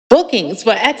bookings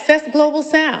for Access Global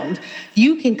Sound,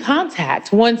 you can contact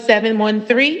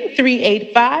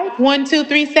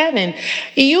 1713-385-1237.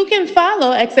 You can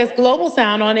follow Access Global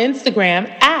Sound on Instagram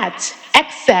at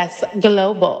Access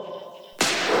Global.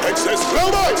 Access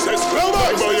Global! Access Global!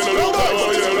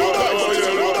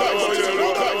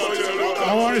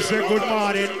 I want to say good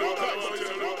morning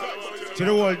to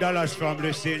the whole Dallas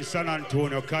family, in San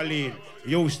Antonio, Colleen,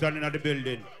 Houston in the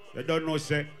building. You don't know,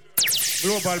 say,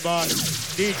 Global Band,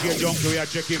 DJ Junkie, we are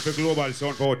checking for Global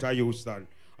Sound out of Houston.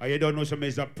 And you don't know, some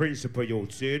is a principal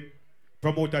youth, see?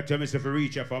 Promoter tell me if you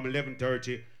reach here from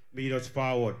 11:30, me just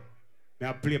forward.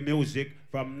 I play music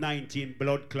from 19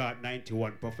 Blood Clot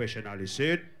 91 professionally,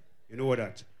 see? You know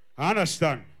that. I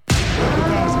understand.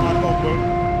 Because my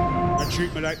humble, I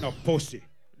treat me like no pussy.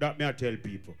 That me I tell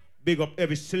people. Big up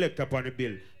every selector upon the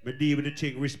bill. Me deal with the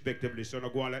thing respectively. So no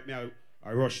go on like me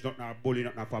I rush nothing, I bully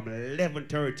nothing from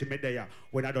 11:30 me there.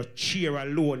 When I just cheer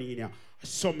alone in here.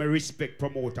 Some me respect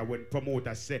promoter when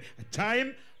promoter say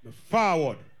time, me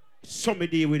forward. Some me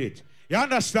deal with it. You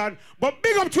understand? But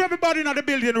big up to everybody in the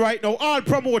building right now. All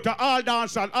promoter, all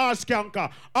dancer, all skanker,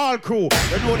 all crew.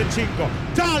 You know the tinker.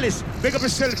 Talis, big up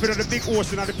yourself in the big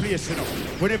horse in the place, you know.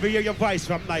 Whenever you hear your voice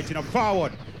from night, you know,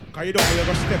 forward. Because you don't know you're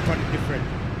going to step on it different.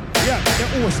 Yeah, the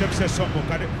horse them say something.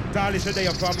 Because Talis is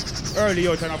there from early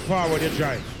out and forward you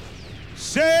drive.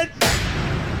 Set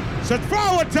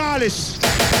forward, Talis.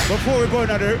 Before we go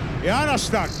another, you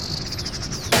understand?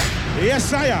 Yes,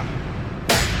 sire.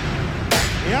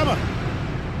 Yeah, man.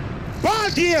 Ball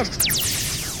game.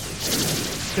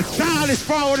 The Talis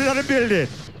forward in the building.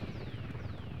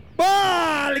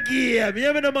 Ball game.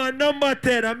 You know man, number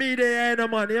 10. I mean there, no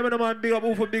man. You know man, big up,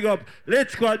 Ufa, big up.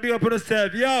 Let's go, big up on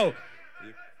yourself. Yo.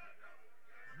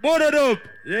 Board it up.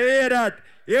 You hear that?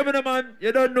 You know man,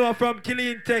 you don't know I'm from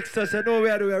Killeen, Texas. I know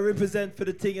where we represent for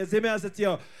the thing. You see me as a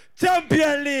yo.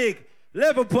 Champion League.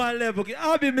 Level upon level.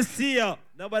 I'll be Messiah.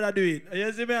 Nobody do it.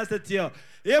 You see me as a yo.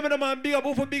 You know man, big up,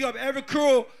 Ufa, big up. Every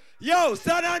crew. Yo,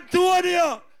 San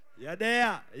Antonio. Yeah,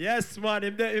 there. Yes, man.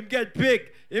 Him get picked.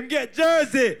 Him get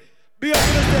jersey. Big up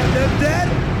to yourself. Them dead?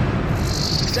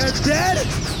 Them dead?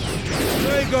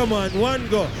 There you go, man. One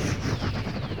go.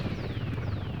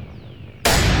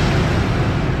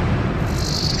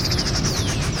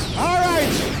 All right.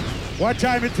 What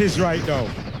time it is right now?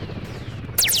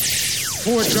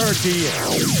 4:30.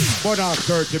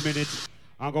 1:30 minutes.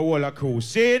 I'm going to hold a crew.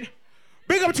 See?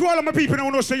 Big up to all of my people who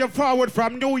know say you're forward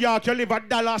from New York, you live at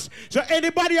Dallas. So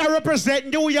anybody I represent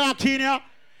New York in here,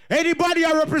 anybody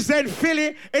I represent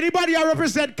Philly, anybody I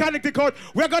represent Connecticut,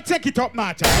 we're going to take it up,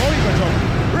 Martin. How you going to talk?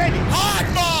 Ready?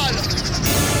 Hardball!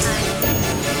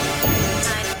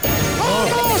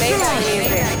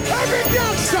 Every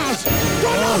youngsters,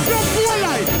 turn off your phone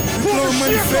light. Blow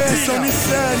money face on this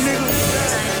side, nigga.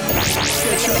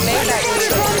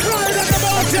 I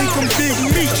think I'm Big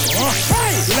Meech.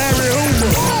 Larry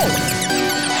Hoover.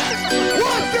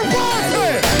 What the party?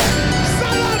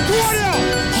 San Antonio,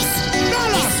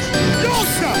 Dallas,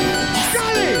 Houston,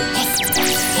 Cali.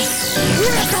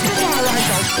 Wake up the bar right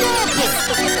now.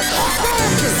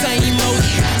 Same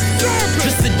motion,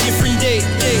 just a different day.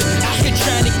 Out here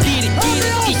trying to get it.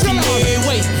 Each and every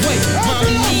way. Mama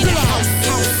need a house.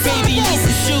 Baby need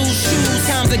some shoes.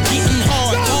 Times are getting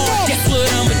hard. Guess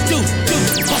what I'ma do?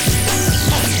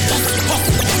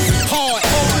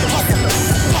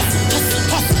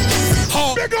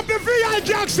 Pick up the VI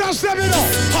Jackson 7 up.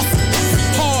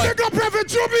 Pick up every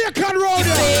Jamaican road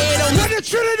here. When the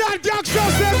Trinidad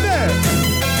Jackson 7 there.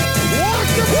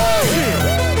 Watch the party.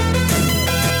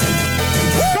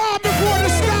 Calm before the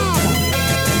storm.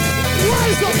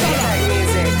 Rise up, brother.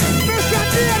 Mr.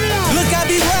 Daniel. Look, I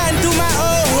be riding through my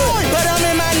old hood, but I'm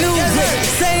in my new whip.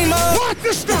 Same old. What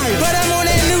the style? But I'm on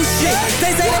that new shit.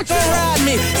 They say they gon' ride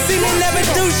me. See me never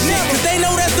do shit. Cause they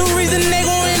know that's the reason they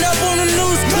gon' end up on the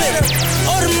news clip.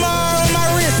 Audemars on my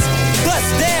wrist. Bust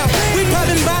down. We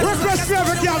poppin' bottles. Request for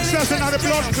every gangsters in the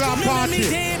blood club party.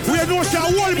 We know say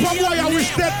one from boy I wish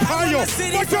dead for you.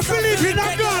 But you believe in a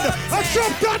God. I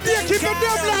jump that day, keep the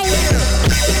devil out.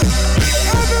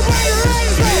 Everybody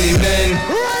raise up. Many men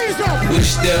Raise up.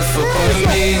 wish death upon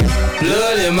me.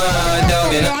 Blood in my eye,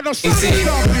 dog, and I can see.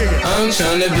 I'm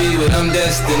tryna be what I'm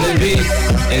destined to be.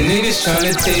 And niggas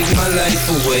tryna take my life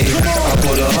away. I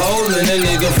put a hole in a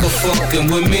nigga for fucking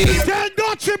with me. Tell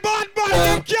Dutchy bad boy,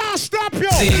 they can't stop you.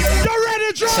 See, You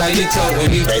ready, that's how you talk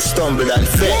when you They stumble and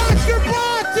fail. Watch the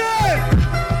party.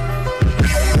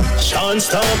 Can't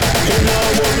stop, you know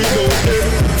what we do.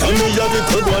 Tell me how we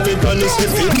could want it on the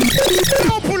city.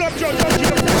 Don't pull up, John. Don't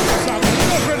kill the song.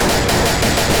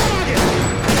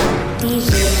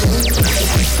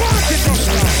 Party just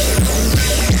now.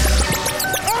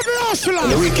 Every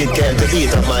The wicked came to eat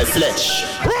up my flesh.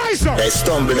 Rise up. They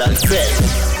stumbled and fell.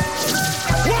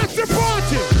 What's the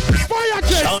party? Fire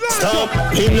jet. Stop,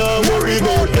 he no worry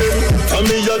about them. For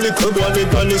me a little boy, me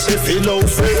gonna say feel no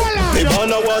friend. Me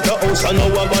born a water house and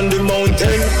now I'm on the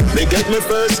mountain. Me get me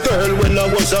first girl when I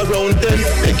was around 10.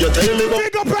 Make you tell me what.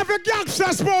 Big up every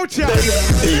gangster sport ya.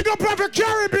 Big up every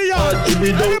Caribbean.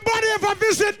 Anybody ever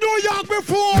visit New York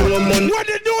before? When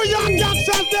the New York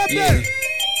gangsters them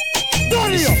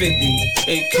It's 50,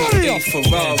 aka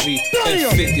Ferrari,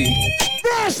 F50.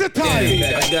 Versatile.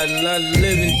 Yeah, I got a lot of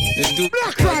living to do.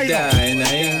 Black I Rider. die, and I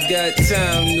ain't got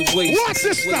time to waste. What's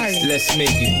the style? Let's make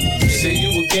it. You say you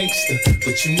a gangster,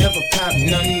 but you never pop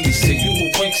nothing. You say you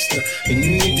a wankster, and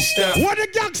you need to stop. What the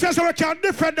gangsters who can't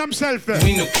defend themselves?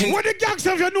 We no king. What the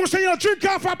gangsters you know say you drink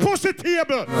off a pussy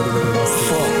table?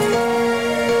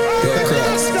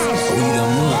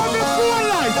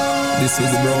 This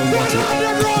is the brown bottle.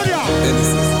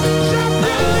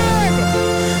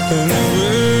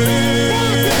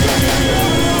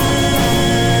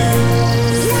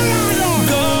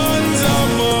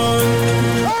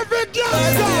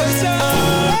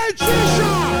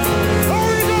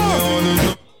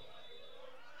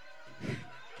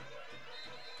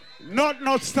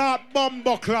 Not start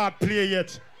bumbo cloud play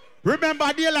yet.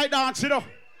 Remember daylight dance, you know.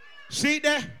 See it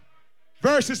there?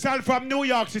 Versatile from New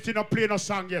York City not play no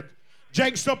song yet.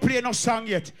 Jenks not play no song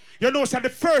yet. You know, it's the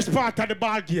first part of the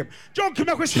ball game. Junkie,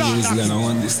 make we start that. I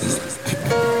want this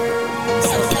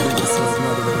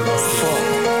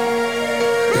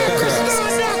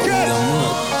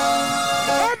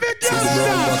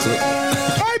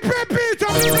I pay Peter.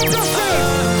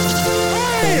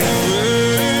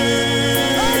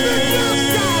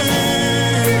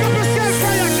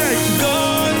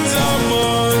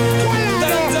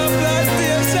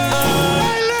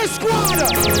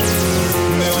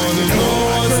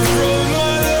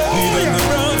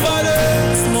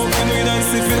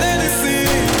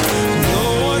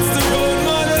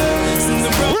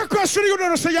 You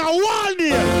don't say you're wall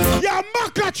near, you're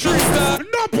maca tree,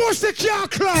 no pussy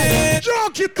can't climb.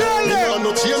 Junkie, tell them.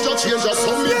 No change,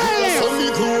 some me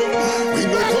grow. We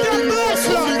no come in,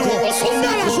 some me grow, some me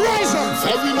grow. Rise up.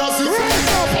 Very nasty, I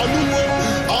know.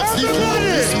 Ask the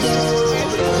police.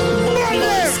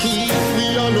 We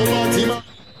are no Martima.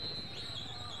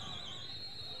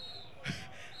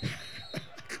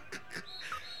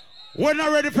 We're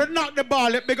not ready for knock the ball.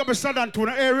 Let me go up a Southern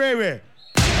tuna. Hey, Ray.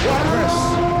 One rest.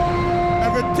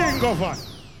 Everything go on.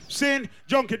 Saying,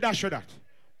 Junkie, dash with that.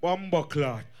 Bumbo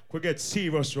cloud. We get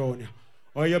serious round here.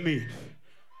 What you mean?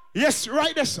 Yes,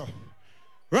 right there, sir.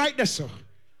 Right there, sir.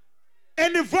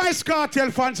 Any Vice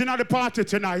Cartel fans in the party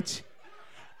tonight?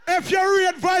 If you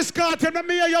read Vice Cartel, let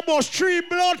me hear your boss 3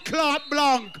 blood clot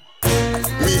blank.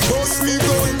 Me boss, me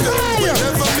gun down.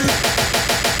 Whenever me.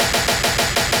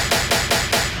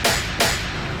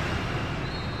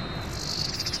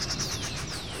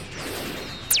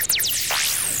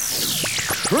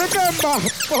 Remember,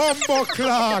 Bumbo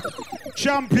Cloud,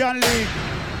 Champion League.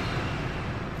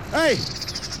 Hey,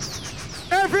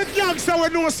 every gangster we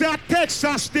know say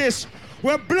Texas this,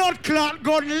 where blood clot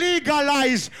gun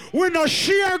legalized, we no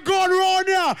share gun round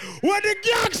here. Where the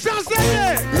gangsters say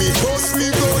there? Me boss,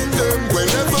 me gun them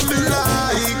whenever me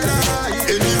like.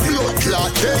 Any blood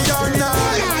clot day or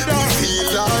night. Me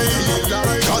feel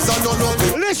like, cause I don't know.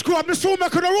 Let's go up, Miss Woman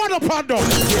could run up on them.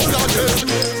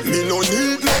 Me no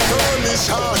need no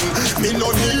permission. Me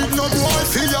no need no boy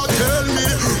for you tell me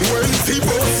when fi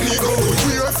boss me go,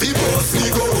 where fi boss me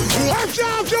go. If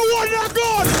you want a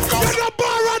gun, you don't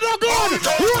borrow the gun.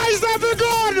 Rise up the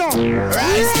gun.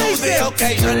 Rise to the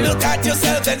occasion. Look at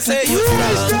yourself and say you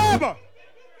Rise them.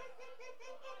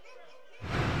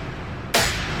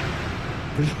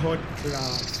 Blood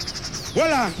clot.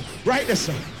 Well, right there,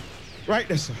 sir. Right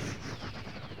there, sir.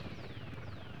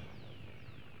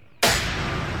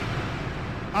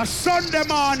 A Sunday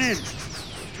morning,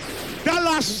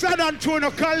 Dallas, San Antonio,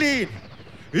 Colleen,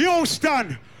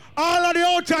 Houston, all of the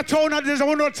outer towners, I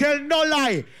want to tell no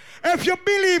lie. If you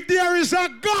believe there is a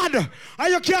God,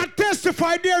 and you can't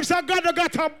testify there is a God that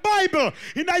got a Bible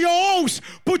in your house,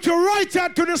 put your right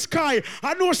hand to the sky,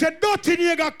 and know say nothing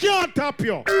here can't tap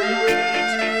you. When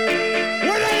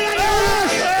are you in the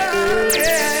rush?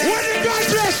 When did God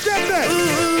bless them there?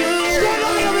 Don't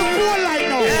have a phone like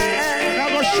now. Now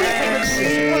go shake it.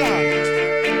 Hold on.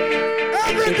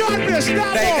 Every God bless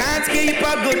that. They can't keep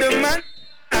a good man.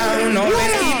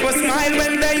 Always keep a smile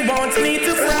when they want me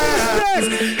to frown.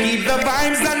 Keep the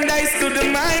vibes and I stood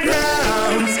my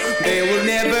ground. They will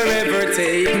never ever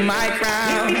take my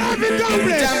crown.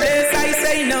 Jobless, I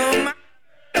say no.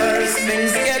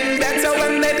 Things getting better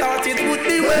when they thought it would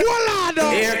be well.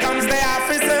 Here comes the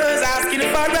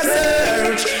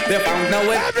They found no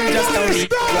way, just don't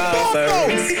need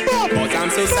lovers. But I'm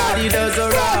so sad he does a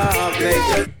rock. They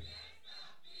just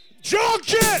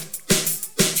Junkie!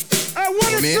 Hey,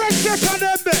 what is strength check on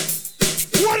them there?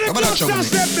 What is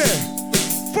just them there?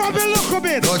 From the look of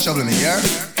it. Don't trouble me, yeah?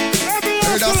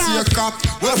 Heard I see a cop,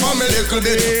 well from a little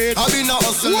bit. I been a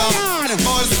hustler,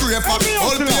 all scraper,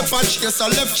 all paper chaser,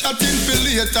 left chatting for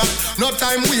later. No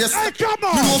time waste. Hey, come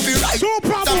on. Me won't be right.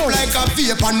 Stop like a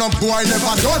vapor, no boy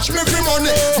never touch me for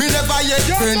money. Me never yet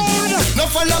friend. No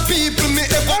follow people, me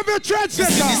ever. Every trendsetter.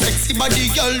 See the sexy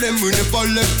body girl, them we never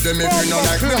left them. If you not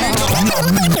like me,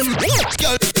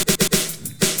 girl.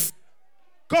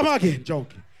 Come again,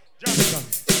 Junkie.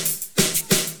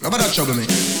 Nobody trouble me.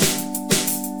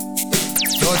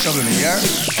 Don't trouble me, yeah?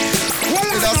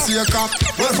 Did I see a cop?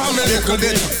 Well, from a little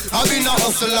bit. I been a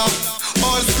hustler,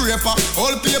 all scraper,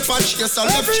 all paper chaser,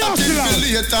 left chatting for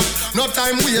later. No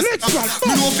time waste.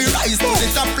 Me no be rise to the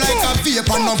top like a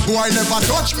vapor. No boy never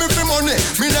touch me for money.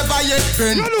 Me never yet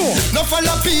friend. No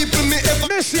follow people me ever.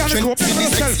 See the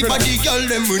sexy body girl,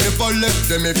 them we never left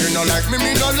them. If you not like me,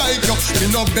 me not like you. Me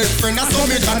no best friend. I saw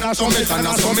me and I saw me and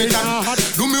I saw me.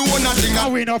 Do me one thing. I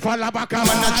win up a labaka.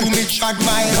 Man, I chew me chat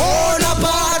my own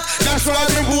apart. That's why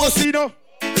me go see no.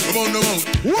 Come on, I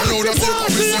know that's your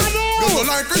promise. There's no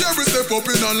like for every step up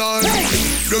in a line.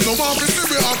 There's no one for see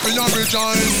me happy and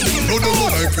rejoice. No, there's no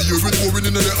like for you with going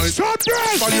in the eyes. For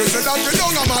you said that you're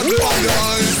young, I'm out of the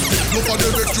eyes. Look for the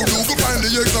vex you do, go find the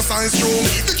exercise room.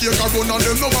 The cake I run on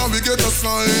them, no one we get a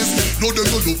slice. No,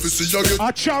 there's no love for see you get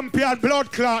a champion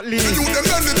blood clot league. You them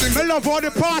anything. I love how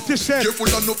the party said. Careful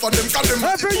enough for them, cause them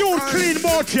every you clean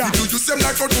bout ya. You them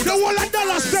like a the whole of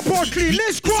dollar step out clean.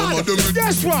 Let's go.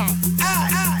 Guess what?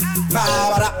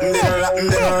 What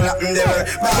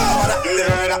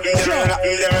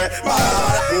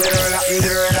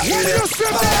do you say?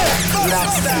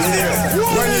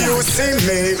 When you see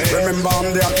me, remember I'm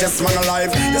the hottest man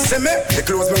alive. You see me? The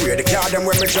clothes me wear, the car them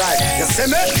when me drive. You see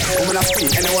me? When I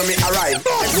speak anywhere me arrive.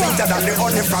 It's sweeter than the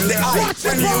honey from the eye.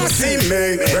 When you see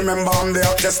me, remember I'm the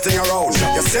hottest thing around.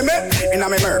 You see me? In my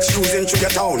merch, cruising through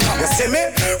your town. You see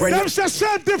me? When you say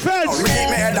self-defense,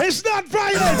 it's not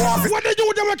violent. What do you do?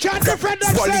 We can't defend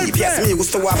themselves. Yes, me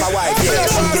used to have a wife. Yeah,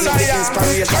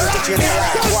 inspiration to change your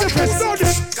life.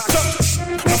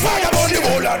 Fire on the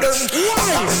whole of them.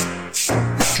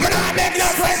 Man, I beg no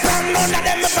friend from none of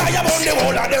them. Fire on the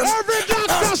whole of them. Every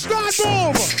doctor start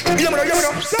move. You know.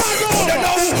 Start move. They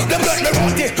know them get me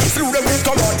rotty. Through them with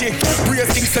karate.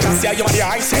 Praise King Selassie, you are the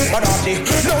high set monarchy.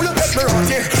 Now you get me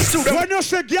rotty. When you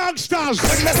say gangsters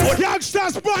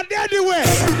born anyway.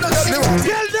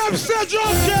 Tell them say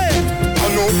Junkie. I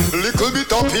know little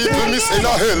bit of people missing a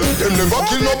hell. Them never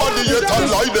kill nobody yet and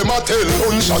lie them a tell.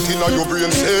 Gunshot in a your brain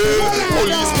cell.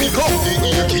 Police pick up the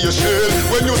AK shell.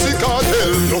 When you see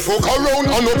cartel, no fuck around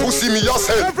and no pussy me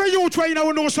yourself. Every youth right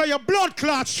now knows how your blood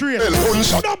clot straight.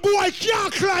 Gunshot. No boy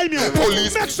can't climb you.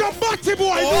 Police. Make some batty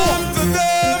boy go. to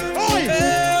them. Oi.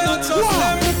 Not to them.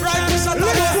 Right to shut them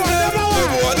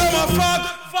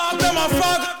fuck them a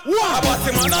fuck. What? About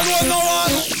him and I don't know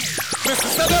what. Mr.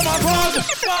 Say them a fuck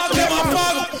them a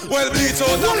fuck. Well, bleach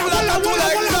out and flat and two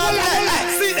like that.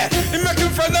 See that? He make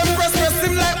him friend them press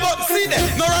him like button. See that?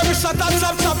 No rubbish shot and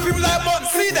chop him like button.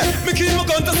 See that? Me keep my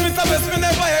gun to Smith and West, me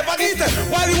never ever eat it.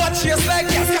 While you watch chase like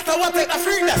yes, scatter what take the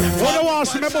free that. When you want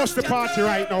to see me bust the party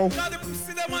right now.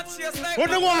 When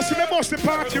you want to see me bust the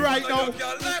party right now.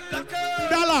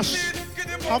 Dallas,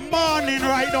 a morning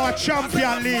right now, a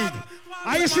champion league.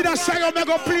 And you see that song I'm going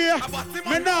to play?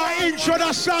 Me now intro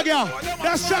that song.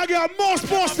 That song most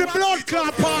bust the blood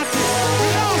clot party.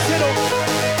 Now sit up.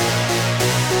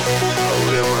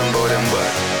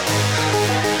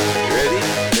 Ready?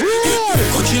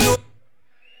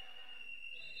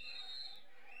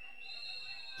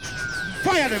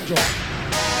 Fire them, Joe.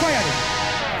 Fire them.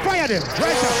 Fire them.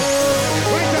 Right up.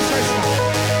 Right up, right up.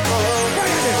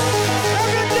 Fire them.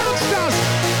 Every youngsters.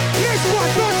 Guess what?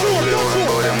 Don't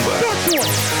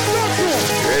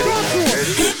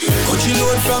Coachy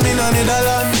load from in a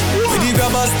Netherlands. With the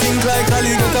grabbers think like a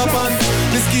little tapan.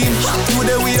 The scheme hot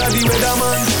today we are the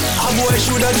weatherman. A boy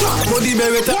should have dropped for the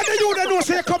beretta. What do you know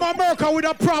say you come America with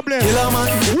a problem?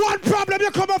 One problem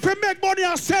you come up and make money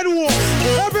and sell war.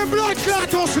 Every blood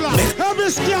clot hustler. Every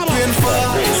scammer.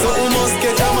 So we must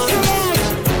get a man.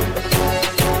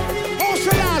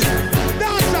 Hustlers.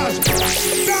 Dancers.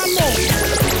 Stand up.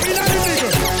 In the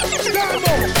middle. Stand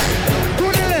up. To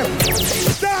the left.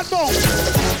 Stand up.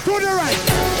 To the right.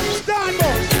 Stand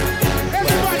up.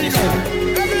 Everybody go.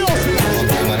 Every hustler.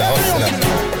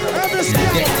 Every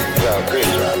scammer.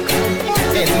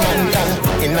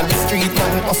 In the street,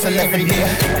 man, hustle every day.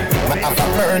 I have a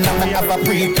burn and I have a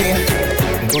prepay.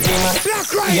 to him.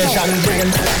 Asian brain.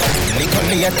 Little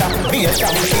later, be a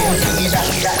champagne. See that.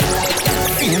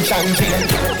 Feel champagne.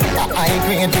 I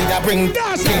agree with a bring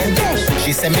pain.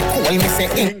 She say me cool, me say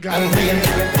ink and rain.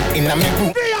 Inna me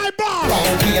group.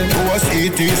 Do a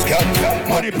CT scan,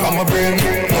 money from my brain,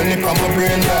 money from my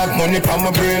brain, dog, money from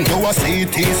my brain. Do a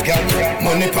CT scan,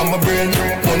 money from my brain,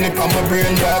 money from my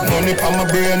brain, dog, money from my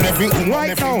brain. Every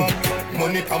right now.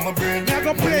 Money from my brain.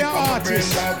 Never play an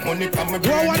artist.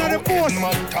 We're one of the most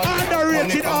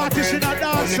underrated artists in a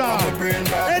dancer.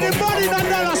 Anybody in a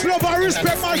Dallas love and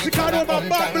respect Mexican over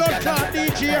bad blood clot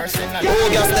DJ. Oh,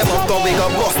 gas them up, go we go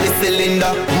bust the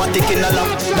cylinder. Matic in a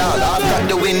lock, down off cut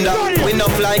the window. We no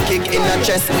fly kick in a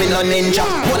chest, we no ninja.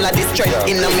 One of the strength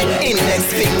in a me index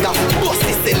finger. Bust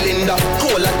the cylinder,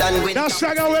 cooler than winter. That's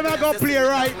song we're gonna play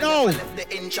right now.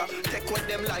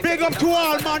 Big up to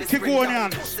all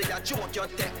Montigonians.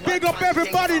 Big up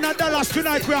everybody in Dallas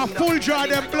tonight. We are full jar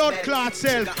them blood clot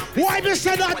cells. Why they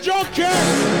say that junkie?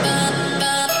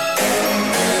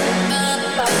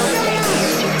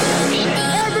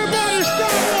 Everybody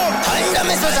stand up.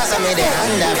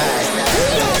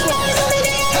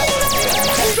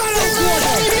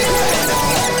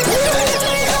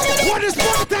 What is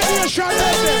part of the show?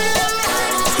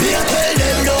 Me I tell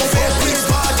them don't fuck with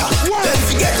Sparta. Don't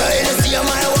forget to Hennessy on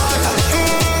my water.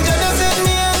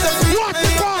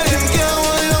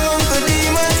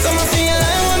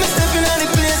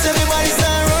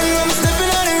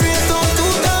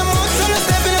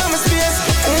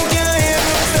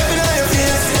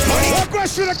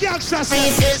 To the gangsters,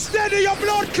 steady your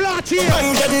blood clot here.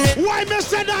 Why me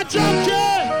say that junkie?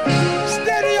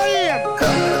 Steady your ear.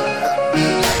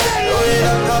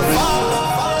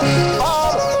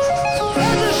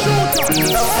 Every shooter.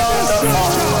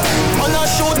 Man a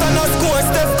shoot and a score,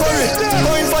 Steph Curry.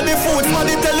 Going for the food,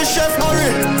 man, tell the chef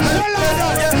hurry. Tell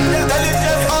the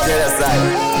chef hurry.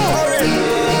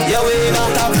 Yeah, we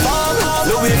got a farm.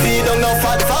 Louis V don't know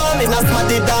fat farm. In a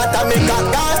smarty data, make a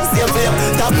gas. Same flame,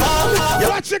 top farm.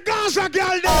 Watch the Gaza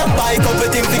girl there. Buy couple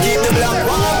things to keep the black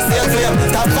warm. Same flame,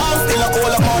 top farm. Still a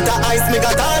cold amount of ice, me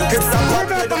got on.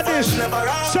 Remember this.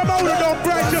 Somehow you don't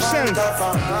break yourself.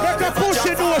 Make a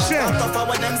pussy do yourself.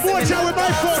 Watch out, we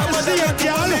might fuck the same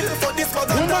girl.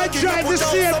 We might drive the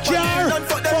same car.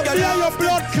 But me and your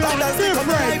blood clot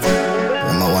different.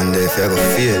 Remember one day if you ever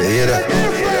feel it, you hear that?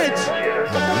 Different.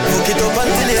 Hook it up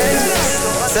until the end.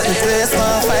 Set the place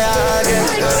on fire again.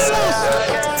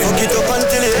 Hook it up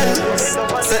until the end.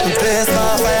 Set the place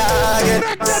on fire again.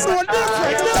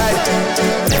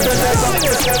 Different type of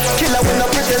killer when I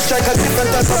pretend strike a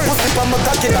different type of pussy from my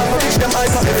cocky. I'ma reach them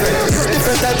hyper.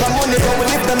 Different type of money, but we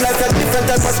live them like a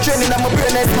different type of training. I'm a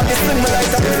brain head, man, they swing me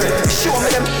like that. Show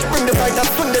me them, bring the fight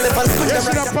up, swing the left and swing them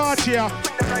right. Yes, the party here.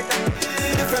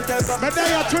 But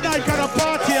now tonight got a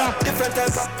party here.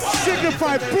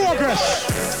 Signify progress.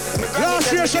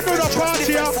 Last year she do the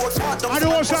party here, and it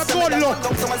was a good look.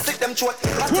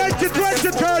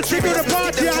 2020 she do the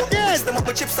party again,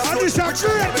 and it's a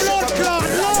great blood clot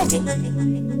look.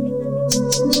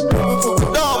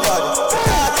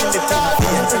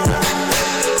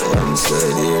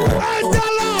 Hey,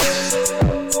 Dallas!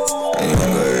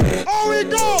 Oh, we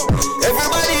go!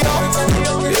 Everybody up!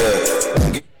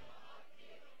 Yeah.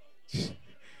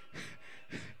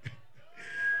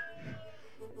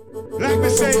 Like me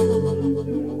say,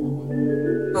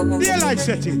 daylight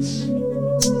settings.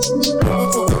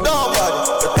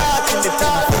 Nobody, talking the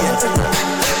talking.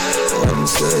 One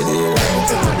side here.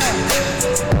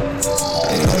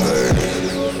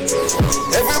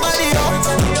 Everybody up.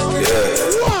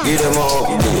 Yeah. Give them all.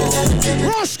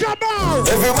 Roskabal.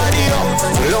 Everybody up.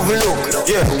 Love look.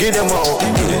 Yeah. Give them all.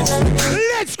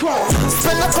 Let's go.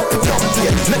 Spend a couple down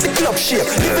here. Make the club shake.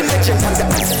 Living legend on the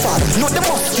asphalt. Know the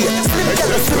most here. Slim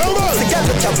together.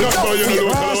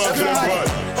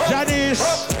 Janice.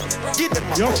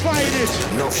 You'll find it.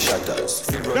 No shutters.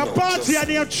 The party and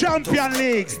your Champion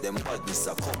League.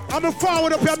 I'm a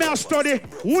forward up here, may I study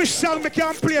which song we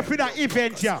can play for that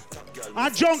event here.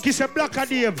 And Junkie said Black and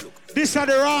Dave. This is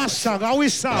the raw song. How we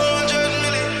song?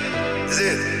 Is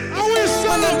it? How we song?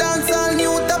 Wanna dance all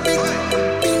new topic.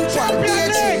 Pink Champion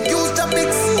League. Use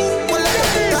topics. Well, I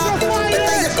top.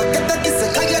 Better you go get that this. I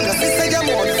get the this. I get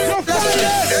more.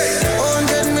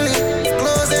 100 million.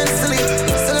 Close and sleep.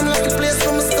 Sell them like a place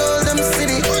from a stole them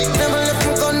city. Never left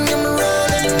me gun, them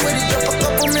rolling with it. Drop a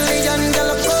couple million,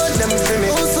 girl, I call them for me.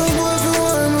 Also, boy, if you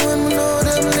want me, when we know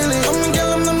them lily. I'm a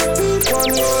girl, I'm the people,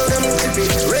 one roll them tippy.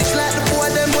 Rich like the boy,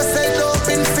 them was set up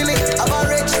in Philly. I'm a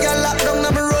rich girl, locked down,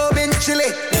 I'm a robe in Chile.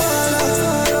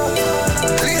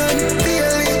 Leon,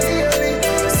 Daily.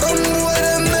 So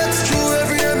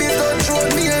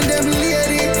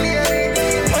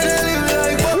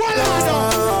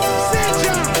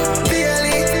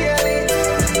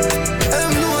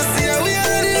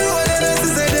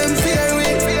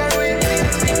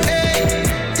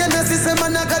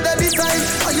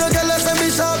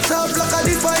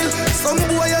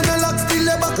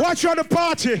watch on the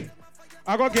party.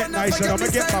 I go get nicer now. I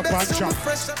get my punch up.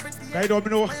 I don't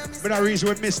know. But I reason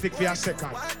with Mystic for a second.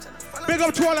 Big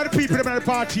up to all of the people in the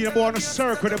party. I'm on a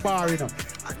circle the bar, you know.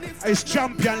 It's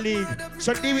Champion League.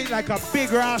 So do it like a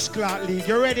big rascal league.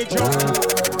 You ready, Joe?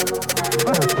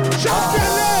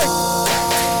 Champion League!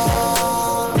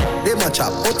 They match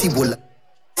up, Otibula.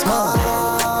 Smart.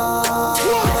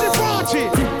 What's the party?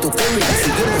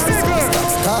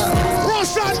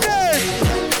 Ross and Day!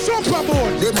 Super Bowl!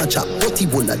 They match up,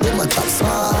 Otibula. They match up,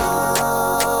 smart.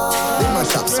 They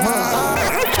match up, smart.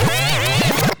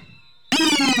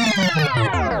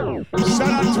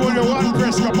 San Antonio, one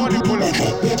press, come money pull up.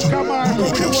 Come on, go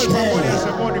with the world for money as a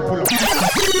money pull up.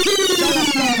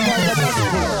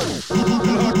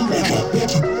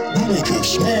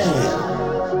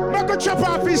 I'm going to chop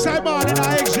off his side man and I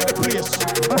exit the place.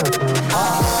 And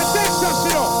Texas,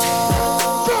 you know.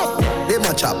 Jump! They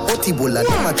match up, Otibula,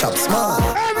 they match up, smart.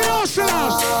 Every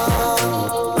hustlers!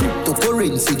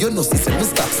 Cryptocurrency, you know, see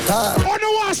Mr. Star. On the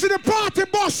one see the party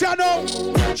boss, you know.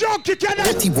 Junkie can I?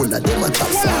 Otibula, they match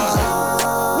up, smart.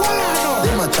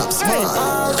 They match up,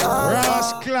 smart.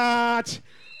 Rasclat,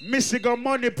 Michigan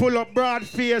money pull up broad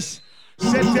face.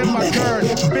 September 3rd,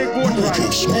 big boat ride.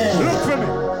 Look for me.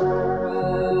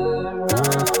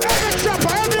 Every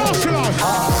chopper, every hustler.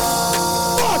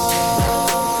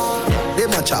 They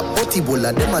match up,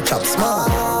 Otibula, they match up, smart.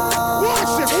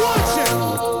 Watch it, watch it.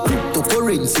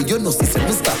 Cryptocurrency, you know, see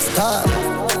Mr. Star.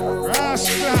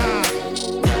 Rasclat.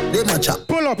 They match up.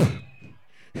 Pull up.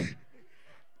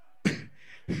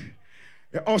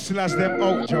 The hustlers, them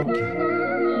out, junkie.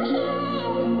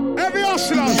 Every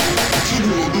hustler.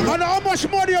 And how much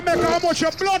money you make, how much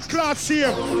your blood clots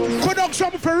save. Put up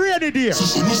something for rainy day.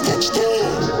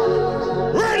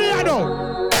 Ready, I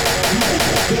know.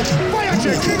 Fire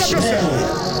check, clean up yourself.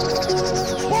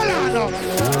 Hold on now.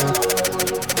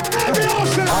 Every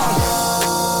hustler.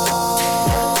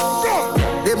 Go.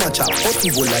 They match up,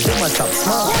 Otibula, they match up,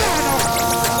 smart.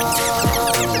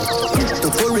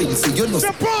 Cryptocurrency, you know.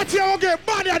 The party will get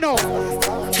bad, you know.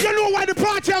 You know why the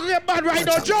party will get bad right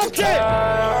now, junkie?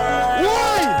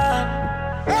 Why?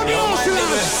 Every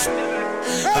hustlers.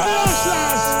 Every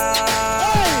hustlers.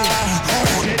 Hey.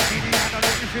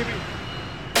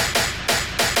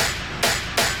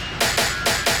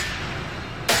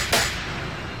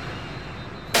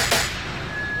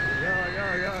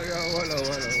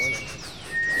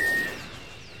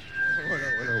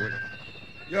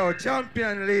 Yo,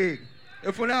 Champion League.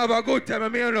 If we have a good time, I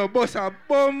mean, no boss a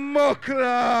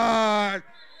bumbuckler.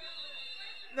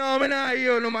 No, I'm not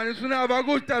here, no man. If we have a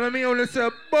good time, I mean, only say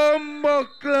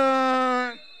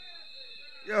bumbuckler.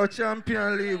 Yo,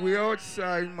 Champion League, we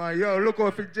outside, man. Yo, look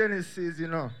out for Genesis, you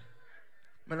know.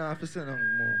 Man, I have to say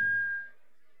nothing more.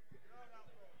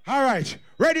 All right,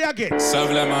 ready again.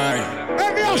 Savlamari,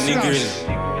 Every hustlers.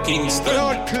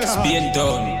 Kingston, Spain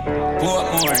Town,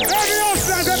 Portmore. Every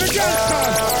hustlers, every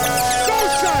gangsters.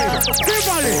 Southside,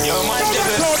 Tivoli,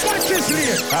 Summertown, watch this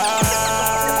lane.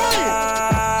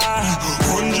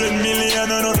 100 million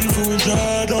and nothing to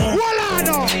Jordan. Voila,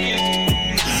 no.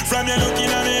 From you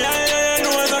looking at me, I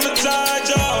know I'm a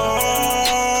charger.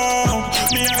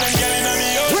 Me and them girl in me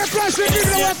up. We're pressing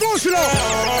people that go slow.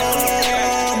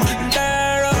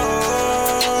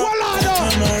 Voila, no.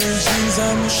 My jeans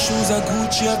and my shoes are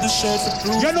Gucci, have the shirt for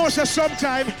proof. You know, so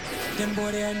sometime,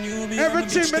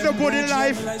 everything me do good in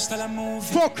life,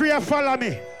 fuckery and follow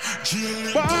me.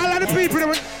 But all of the people that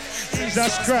went,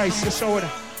 Jesus Christ, you saw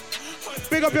that.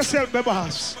 Big up yourself, my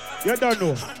boss. You don't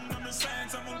know.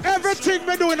 Everything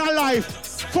me do in our life,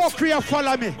 fuckery and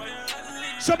follow me.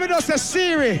 So me just say,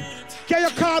 Siri, can you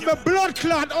call me blood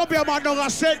clot up your man down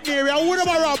St. Mary? I wouldn't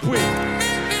rap with.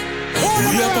 Who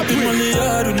do I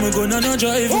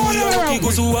rap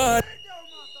with?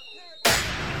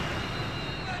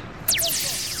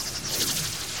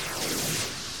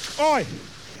 Oi,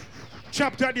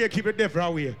 chapter there, keep it different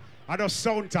away. I do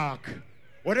sound talk.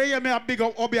 When you hear me a big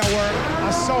up your word,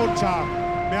 a sound talk.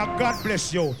 May a God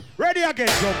bless you. Ready again,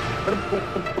 Joe.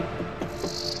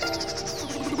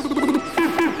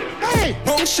 Hey!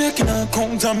 Bone shaking and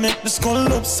count and make the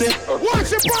skull upset. Watch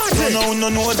the party! No,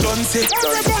 done set.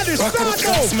 Everybody start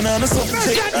now! Man on a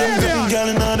subject. I'm getting girl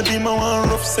in order to be my one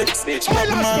rough sex. Bitch, pop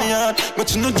in my yard,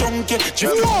 but you no junkie.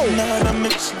 Drip in order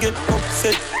make she get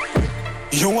upset.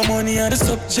 You want money on the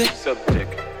subject.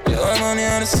 You want money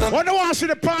on the subject. When I want to see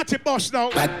the party bus now.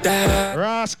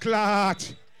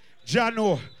 Rasclat.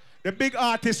 Jano. The big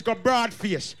artist got broad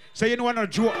face. So you don't want to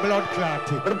joke blood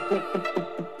clotting.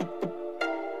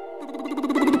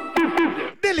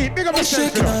 Delete, big up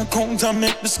yourself. Shaking and count and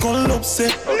make the skull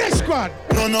upset. Right squad.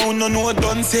 No,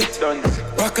 done set.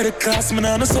 Back of the class, man,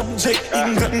 on a subject.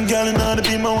 Even gotten girl in order to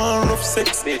be my one rough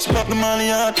sex. She pop the money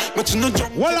hard, but you know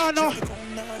jump. Well, I know.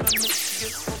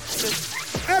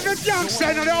 Every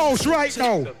youngster in the house right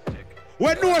now.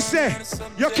 When no say,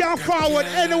 you can't forward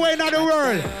anywhere in the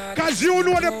world. Cause you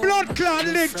know the blood clot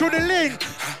link to the link.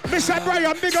 Mr.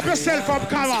 Brian, big up yourself from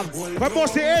Kalam. But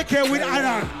most the AK with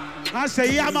Alan. I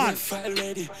say, yeah, man.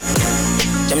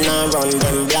 Them now run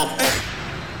them black.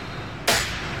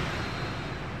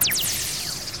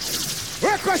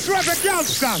 Request for every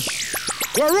gangster.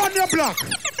 We'll run your block.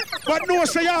 But no,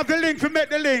 say you have the link to make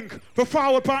the link for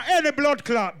forward for any blood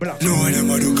clot block. No, them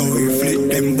a do go we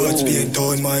flip them butts being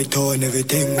torn, my torn,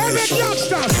 everything. Every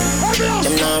gangster,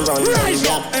 them now run them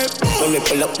black. When we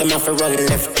pull up, them have to run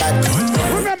left back.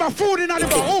 Remember food in the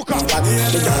hookah.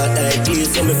 The dog like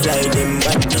this, and we fly them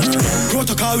back.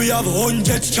 Protocol, we have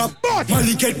 100 chop.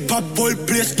 Molly get pop, whole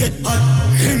place get hot.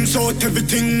 Rims out,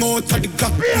 everything out of the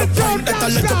clock. No point that I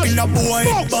let up in a boy.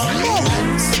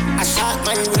 A shot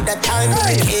man with a time,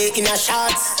 in a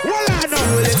shots. Well, I know.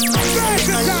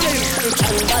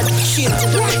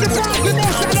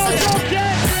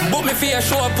 But me fear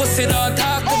show up pussy don't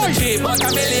talk to me cheap. But a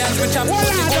millions which I'm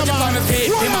pussy go to me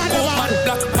feet. Him a coat man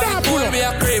black pan pull me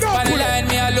a creep. On the line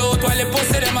me a load while the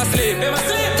pussy them asleep.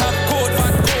 Top coat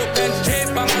van coat bench cheap.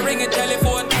 I'm a ringing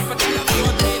telephone. $6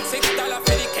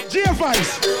 for the cake.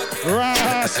 G-Vice.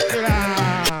 Rascal.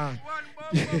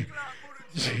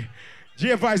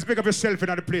 G-Vice, pick up yourself in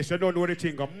the place. I don't know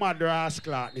anything. A mad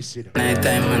rascal. Listen. Night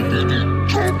time man.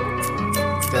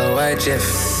 Yo, white Jeff.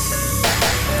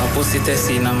 No pussy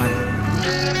Tessina man.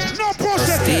 No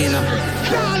pussy Tessina.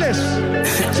 Dallas.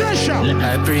 Trisha.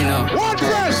 I pre now. One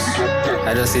dress.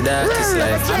 I just see that it's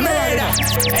like I'm ready.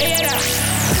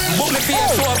 But me feel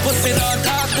so pussy don't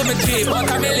talk to me cheap. But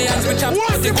a millions which I'm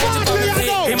pussy go to me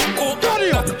feet. Him a cook up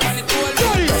and it all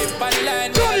me creep. On the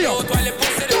line me out while the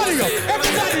pussy them asleep.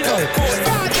 Everybody know.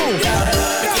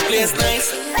 Make it place nice.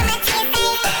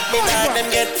 Them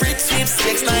get freak sweeps,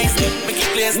 six nice. Make it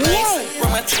place nice.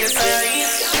 From a chase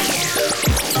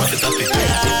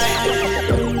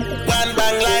one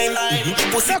bang line.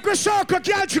 Pussy circle,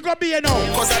 can't you go be you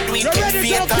know? Cause I do it with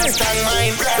feet and stand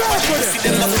mine. Pussy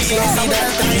them no feel easy that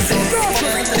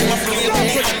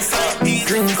nice.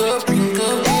 Drink up.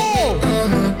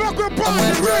 I'm a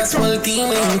grass team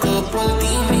link up.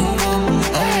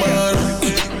 I'm a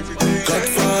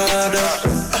Godfather.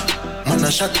 Man a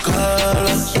shot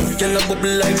caller. Girl a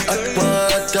bubble like hot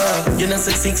water. You know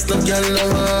 6'6", no girl no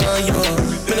want you.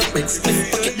 Me no bed split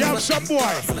pocket. You have some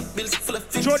boy.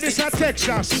 So this is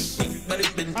Texas.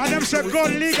 And them say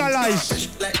gun legalized.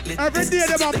 Every day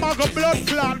them a mag a blood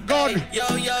clot gun.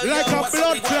 Like a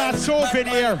blood clot soap in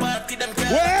here.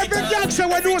 Where every gangster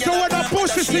when you say when a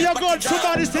pussy see your gun,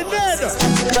 somebody's in dead. The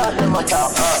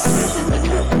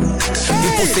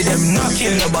pussy them not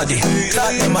kill nobody.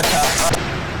 Clot them a talk.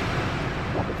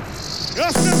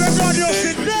 Just everybody else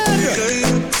in dead.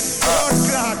 Blood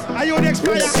clot. Are you the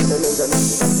expired?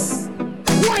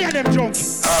 Why are them drunk?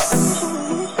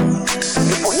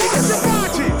 What's the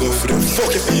party? Go for them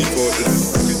fucking people.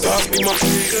 Pass me my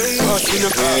pass me the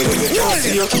car. Can't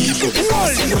see your people.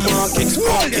 Pass me the markets.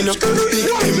 Parking up big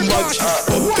them badge.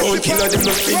 Uptown killer them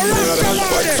no thing.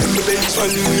 From the bench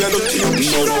and we are not team. We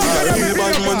are real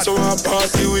bad man so I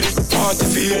party with it. Party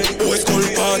feel. Boys call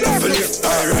party for lift. I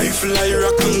rifle I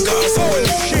rock and gas. I will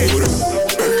shoot.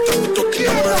 Earth up talking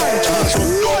on my ranch. So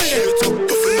no shit up.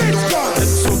 Buffalo no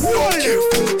let's so no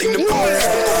careful. Think the police.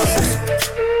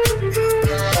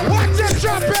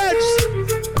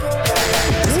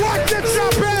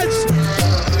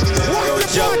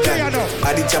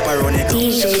 I did chop around it.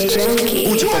 DJ Junkie.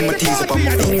 Put up on my teeth up on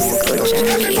my feet.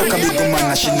 Fuck a big man,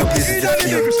 I should not visit the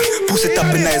field. Push it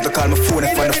up in eyes, look call my phone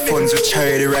and find the funds. Which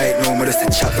charity right now, but just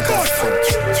a chop because it's fun.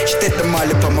 She take the mall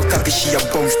up on my cocky, she a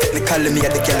bounce. Technically me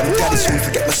at the girl, I'm daddy soon.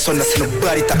 Forget my son, that's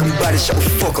nobody talking body shot.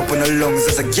 Fuck up on the lungs.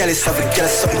 As a girl, it's have a girl,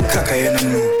 something cocky, you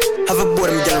don't know. Have a board,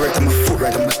 I'm girl right on my foot,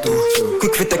 right on my toe.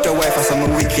 Quick fit take your wife, as I'm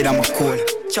a wicked, I'm a cool.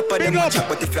 Chop her them,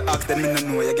 chop, but if you ask them, you don't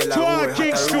know. You get like,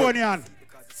 Kingstonian.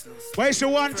 But it's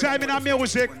one time in a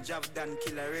music.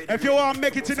 If you want to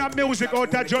make it in a music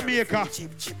out of Jamaica,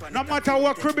 no matter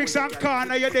what critics and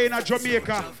corner you're there in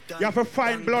Jamaica, you have to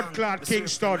find Blood Clot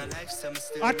Kingston.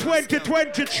 At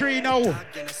 2023 now,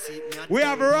 we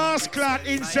have Ross Clot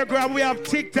Instagram, we have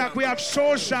TikTok, we have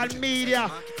social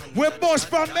media. We bust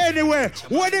from anywhere.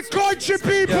 Where the country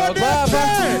people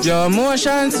there? Your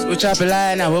emotions, we chop a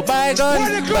line and we buy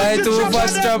gun. Buy 2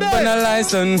 bus strap and a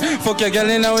license. Fuck your girl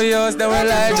in our house, then we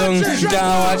lie down.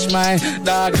 Can't watch my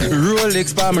dog.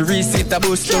 Rolex for my receipt, a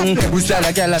boost tongue. We sell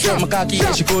a girl, I shot my cocky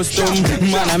and she custom.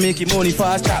 Man, I make money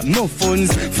fast, trap no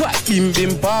funds. Fat bim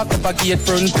bim park up a gate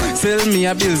front. Sell me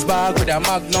a bills bag with a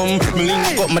magnum. Me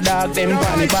link up my dog, them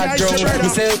bunny bad drum. Me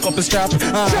sell couple strap,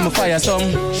 I'm a fire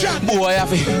some. Boy, I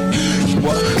feel.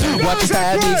 What is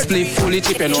that big split fully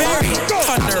chip and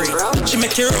Thundering. She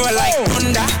make you roll like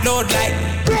Honda, load like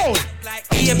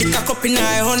yeah, big cock up in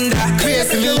her Honda.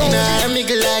 Crazy me now, I make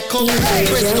it like coke.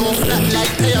 Press don't flat like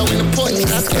player with a punch.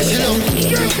 That's crazy love.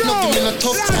 Nothing in a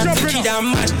tough chat. Kid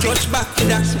and mad, clutch back to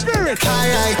that.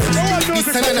 Alright, this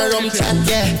time in a rum chat,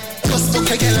 yeah. Just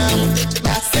fuck again,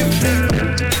 that's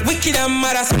it. Wicked and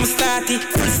mad as I'm started.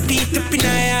 Full speed up in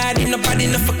her yard, ain't nobody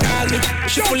enough for call me.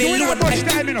 She fully load like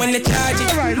when they charge it.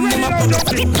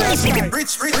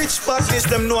 Rich parties,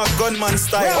 them know a gunman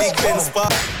style. Big Benz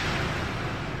park.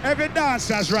 Every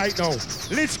dancers right now.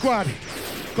 Lit Squad.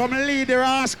 Come lead the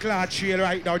ass clad trail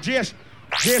right now.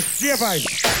 J5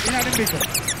 in the middle.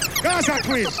 Gaza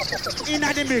Queen in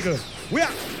the middle.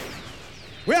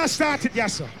 We are started,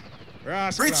 yes sir.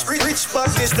 Rich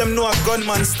parties, them know a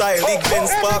gunman style. Big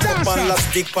Benz park up and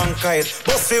last dick pan kyle.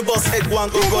 Bus head one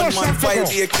go gunman file.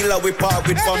 Be a killer we park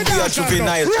with from the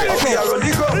juvenile. We are on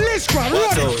the go.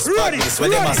 What those parties where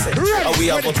them a say? We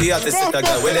have up here to set a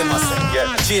guy where them a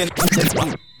say?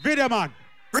 Yeah. Video man,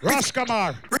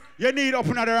 Raskamar, you need up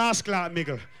another ass clout,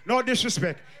 Miguel. No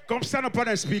disrespect. Come stand up on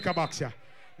the speaker box here.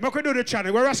 We can do the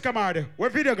channel. Where Raskamar there?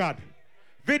 Where Video God?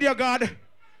 Video God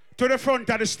to the front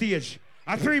of the stage.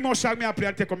 And 3 more songs I play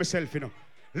and take on myself, you know.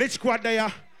 Lit Squad there.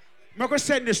 I'm going to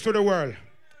send this to the world.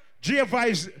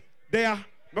 J5 there. I'm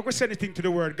going to send anything to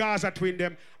the world. Gaza twin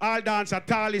them. All dance at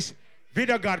Talis.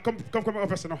 Video God. Come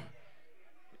up us now.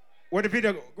 Where the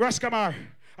video? Raskamar.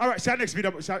 All right, see our next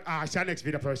video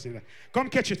person. Come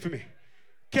catch it for me.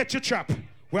 Catch your trap.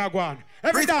 Where I go on.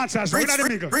 Every dancers, we're not the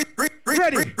middle.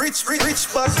 Ready? Rich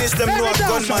parties, them know a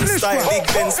gunman style. Big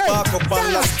Benz park up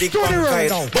and last dick pan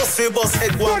kyle. Bus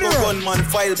head one go gunman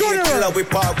file. Be a killer we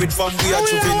park with from we are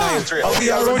juvenile. We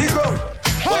are on the ground.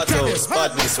 Battles,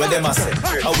 badness, where them a say?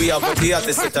 How we have up here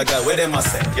to set a guy, where them a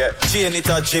say? Chain it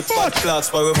a jip, bad clocks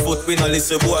for a foot. We no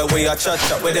listen boy, where you chat,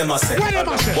 where them a say?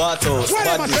 Battles,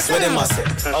 badness, where them a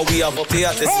say? How we have up here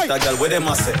to set a guy, where them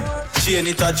a say? Chain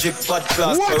it a jip, bad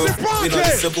clocks for a foot. We no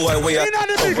listen boy, where you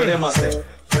chat, where them a say?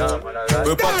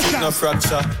 We're parting no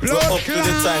fracture. We're up to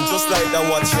the time, just like the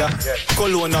watch, yeah.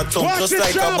 Cologne a tongue, just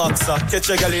like a boxer. Catch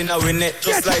a girl in a net,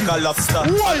 just like a lobster.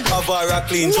 Alcavara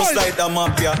clean, just like the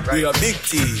mafia. We are big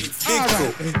teeth, big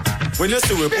crew. When you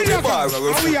see we put the bar,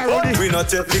 we not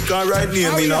take liquor right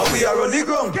near me now. We are on the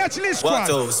ground. What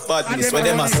else, badness, where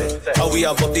them a say? How we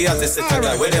have up the artist, set a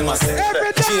guy, where them a say?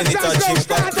 Chain it a cheap,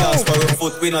 bad class for a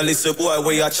foot. We not listen boy,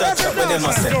 where you chat, where them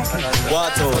a say?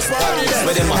 What else, badness,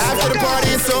 where them a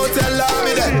say? So tell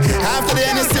me that after the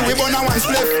NSC we burn a one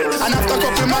split. And after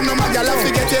couple man no man girl have to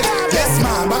get it. Yes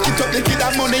man, back it up the kid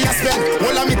that money you spend.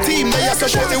 All of me team they are so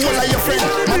show the whole of your friend.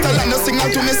 Matter like no signal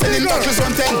to me selling touches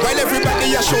on 10. While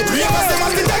everybody a show 3 of us them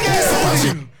at it again. So watch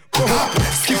it.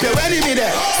 Skip your enemy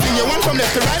there. Sing your one from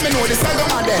left to right, me know the saga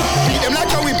man there. Beat them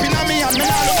like a whipping on me and me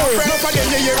not no friend. No for them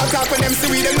they hear a talk when them see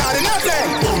we them not in nothing.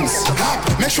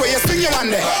 Make sure you swing your one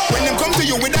there. When them come to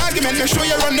you with argument, make sure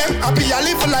you run them. Happy I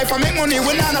live a life, I make money,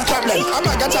 we not a problem. I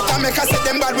bag a chat and make a set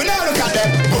them bad, we not look at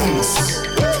them. Booms.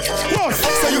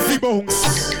 So you feel booms.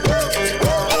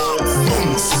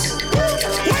 Booms.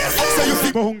 So you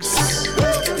feel booms.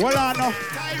 Well I know.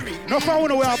 No for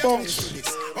one we are booms.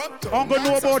 I'm going to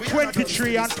know about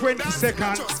 23 and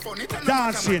 22nd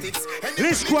dancing.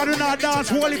 This squad do not dance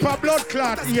whole heap of blood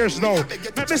clot years now.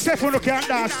 Let me say who can't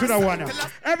dance to the one.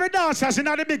 Every dancer is in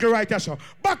the middle right there, so.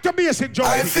 Back to basic, Joe.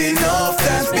 I've seen enough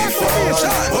dance before,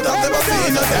 but I've never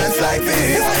seen a dance like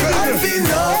this. I've seen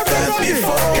enough dance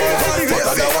before, but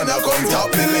I don't wanna come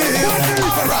top the list.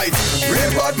 Alright,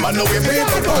 real bad man, no we pay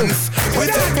for guns. We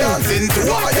take dancing to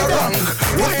a higher rank.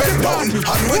 We spend pound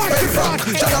and we spend franc.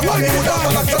 Shut up and you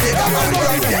down and Jamaica and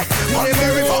Grand. On the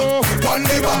river, on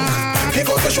the bank. He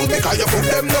goes to shoot because you put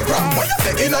them no cramp. When you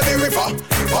say in the river,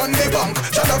 on the bank.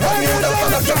 Shut up and you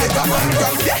down and Jamaica and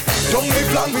Grand. Down the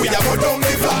flank, we a go down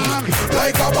the flank.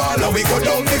 Like a baller, we go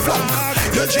down the flank.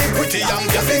 You're cheap, pretty young,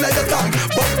 just in the tank.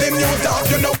 But them new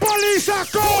dog, you know. Police are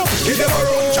come. Give them a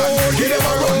run, John. Give them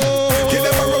a run. Give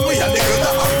them a run, we are the girl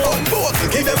that have fun.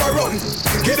 Give them a run.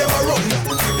 Give them a run.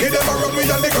 Give them a run, we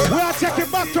are the girl. We are taking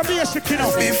back to basic, you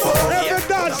know. Every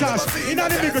dance dancers. In the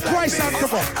middle, twice and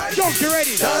come on. Jump, you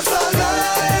ready? Dance all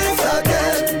night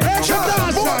again. Extra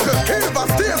dancers.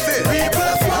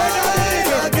 People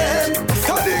smile again.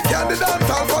 So they can dance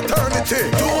all fraternity.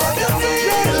 Do what you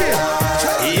feel.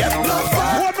 Yep.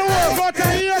 One more, what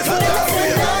are you here for?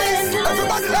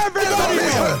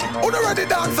 Everybody. Who already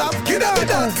dance up? Get up,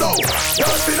 dance now.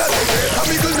 Dancing at the gate, a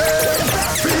middle name.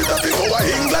 Feel the big over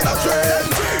England a trend.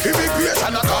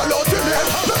 Immigration, I call out your name.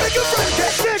 So make your friend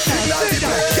get signal the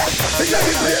plane. Signal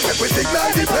the plane, make we signal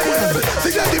the plane.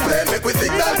 Signal the plane, make we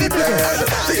signal the plane.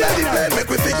 Signal the plane, make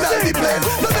we signal the plane.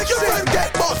 So make your friend get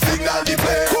boss, signal the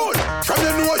plane. Cool. From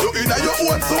you know you in your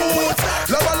own suit.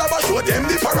 Lava lava show them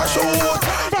the parachute.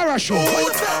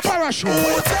 Parachute.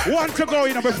 One to go,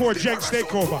 before Jenks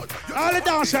take over. All the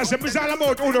dancers, it's all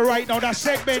about Uno right now, that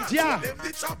segment, yeah.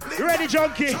 You ready,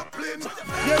 Junkie? You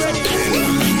ready?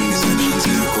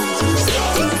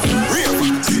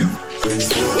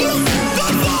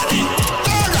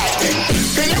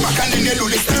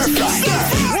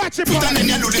 Watch it, man. And then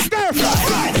you do the stir fry.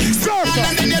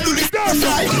 And then you do the stir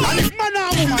fry. And if man or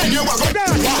woman, then you go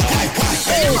down.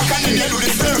 Then you back and then you do the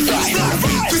stir fry.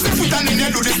 Twist the foot and then you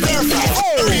do the stir fry.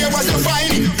 Here was your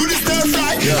fine, do the stir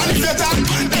fry. And if you're done,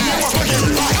 then you walk again.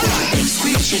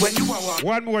 When you are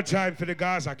one more time for the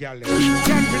Gaza girl.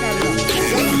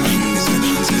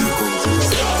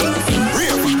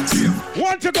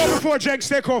 One to go before Jenks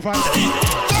take over. Then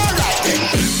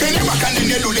you back and then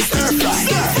you do the stir fry.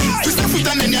 Twist the foot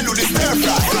and then you do the stir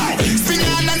fry. Spin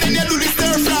on and then you do the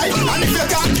stir fry. And if you're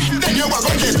done, then you walk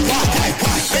again.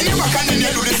 Then you back and then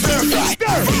you do the stir fry.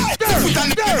 Twist the foot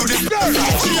and then you do the stir fry.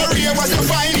 Here was your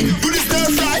fine, do the stir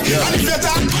fry. And if you're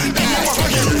done, then you walk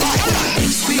again.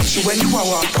 When you are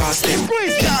walk past them,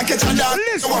 can't catch a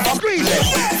dance.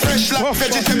 Fresh like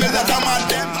vegetables that are mad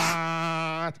them.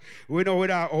 We know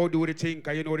how do the thing,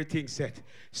 cause you know the thing set.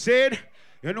 Sid,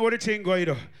 you know the thing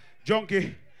going.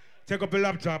 Junkie, take up a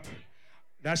laptop.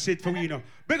 That's it for we know.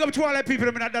 Big up to all the people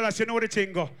in Dallas, you know the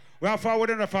thing go. We are forward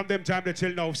enough from them time to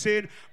till now. Sid.